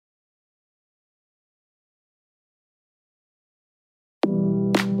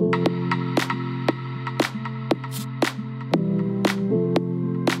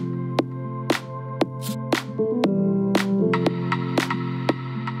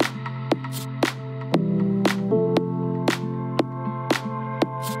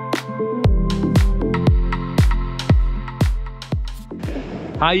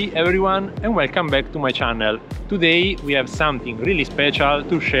Hi everyone and welcome back to my channel. Today we have something really special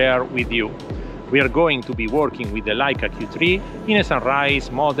to share with you. We are going to be working with the Leica Q3 in a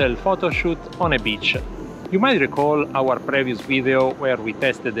sunrise model photo shoot on a beach. You might recall our previous video where we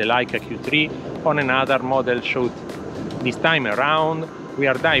tested the Leica Q3 on another model shoot. This time around we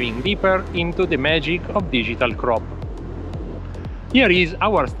are diving deeper into the magic of digital crop. Here is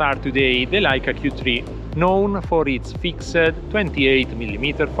our star today, the Leica Q3, known for its fixed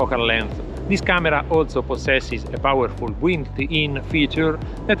 28mm focal length. This camera also possesses a powerful built-in feature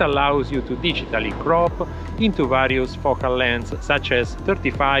that allows you to digitally crop into various focal lengths such as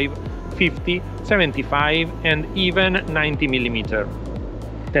 35, 50, 75 and even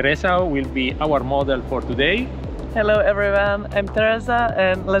 90mm. Teresa will be our model for today. Hello everyone, I'm Teresa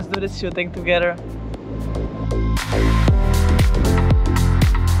and let's do this shooting together.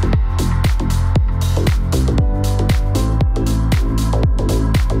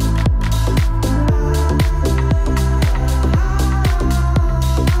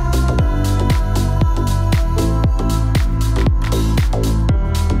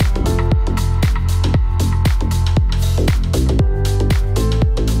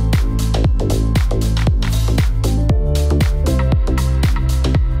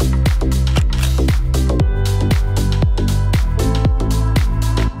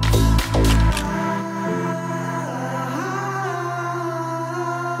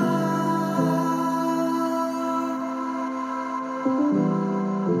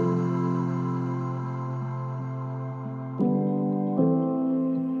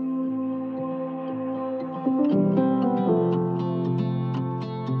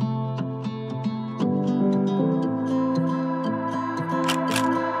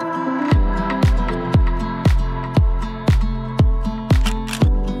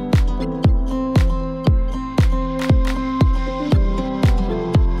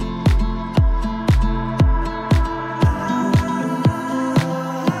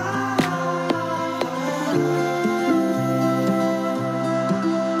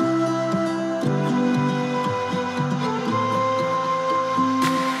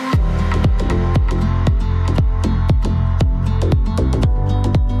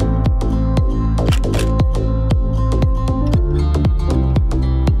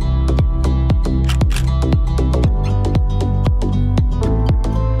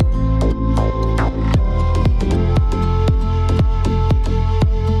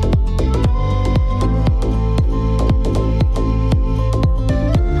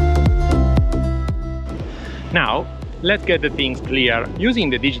 Now, let's get the things clear. Using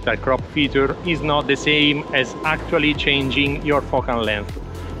the digital crop feature is not the same as actually changing your focal length.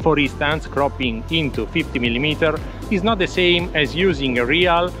 For instance, cropping into 50mm is not the same as using a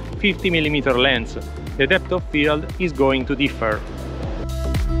real 50mm lens. The depth of field is going to differ.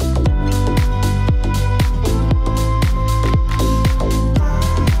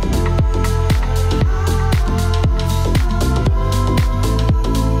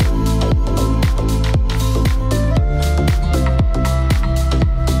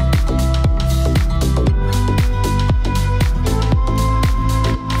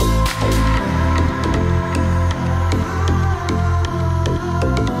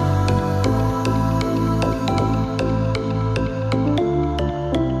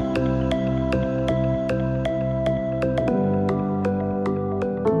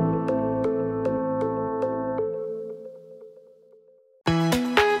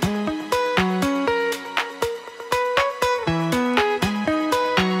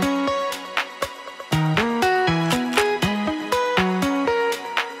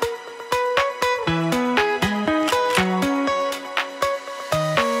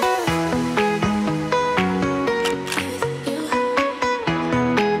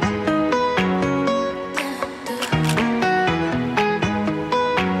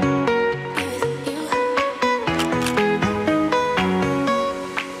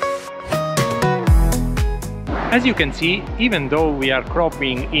 As you can see, even though we are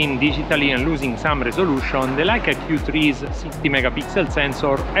cropping in digitally and losing some resolution, the Leica Q3's 60MP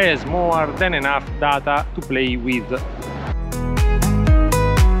sensor has more than enough data to play with.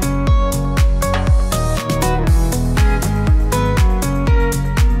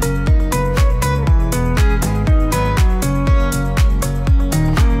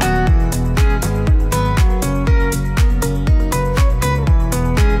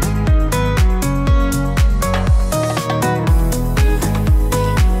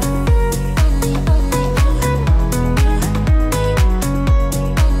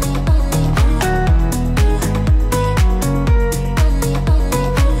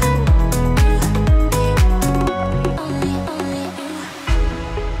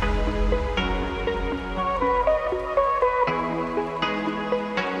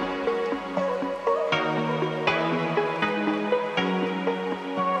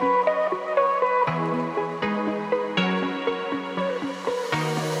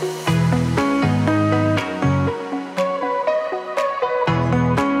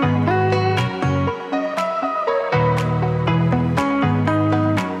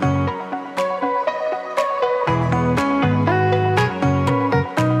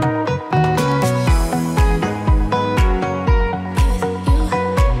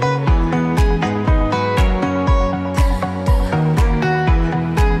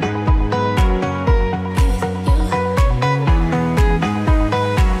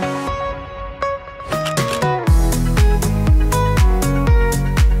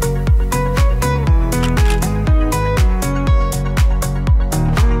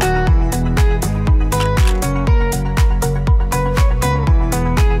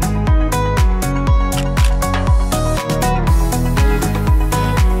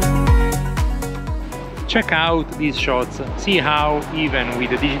 Check out these shots, see how even with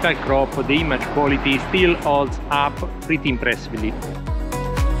the digital crop the image quality still holds up pretty impressively.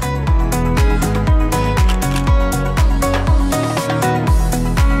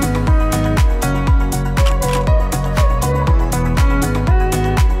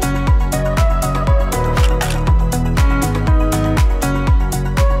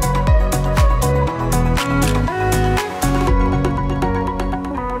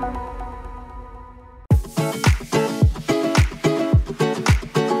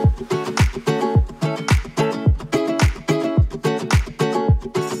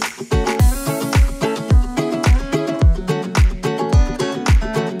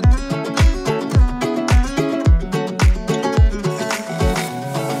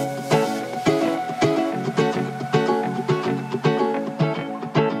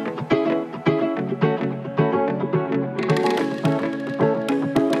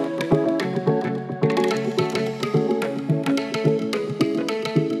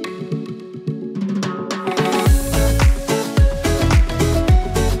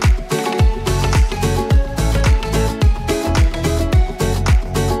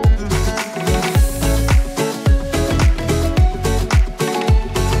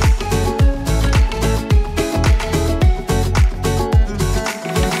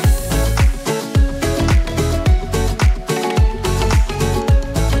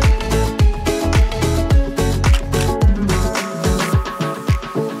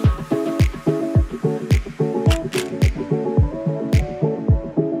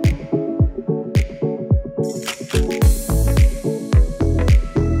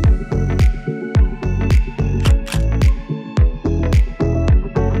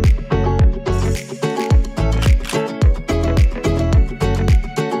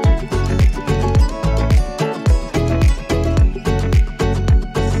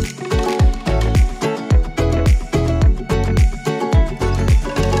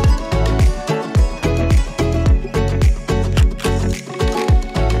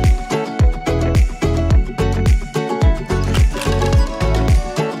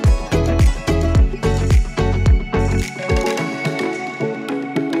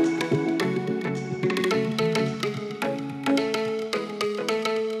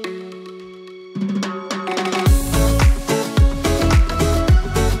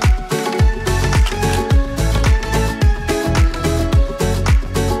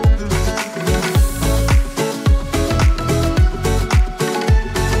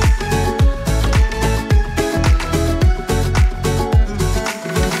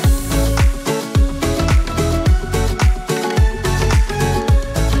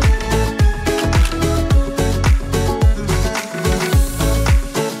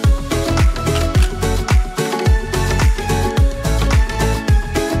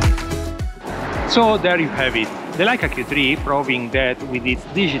 So there you have it, the Leica Q3 proving that with its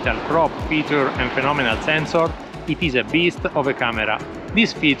digital crop feature and phenomenal sensor, it is a beast of a camera.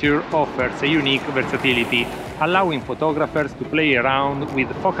 This feature offers a unique versatility, allowing photographers to play around with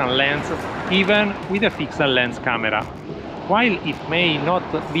focal lengths even with a fixed lens camera. While it may not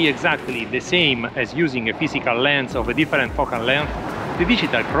be exactly the same as using a physical lens of a different focal length, the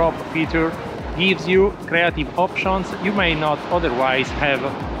digital crop feature gives you creative options you may not otherwise have.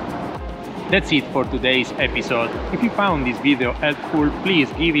 That's it for today's episode. If you found this video helpful, please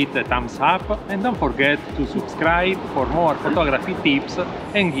give it a thumbs up and don't forget to subscribe for more photography tips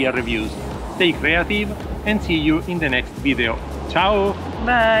and gear reviews. Stay creative and see you in the next video. Ciao!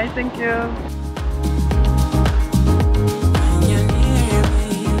 Bye, thank you.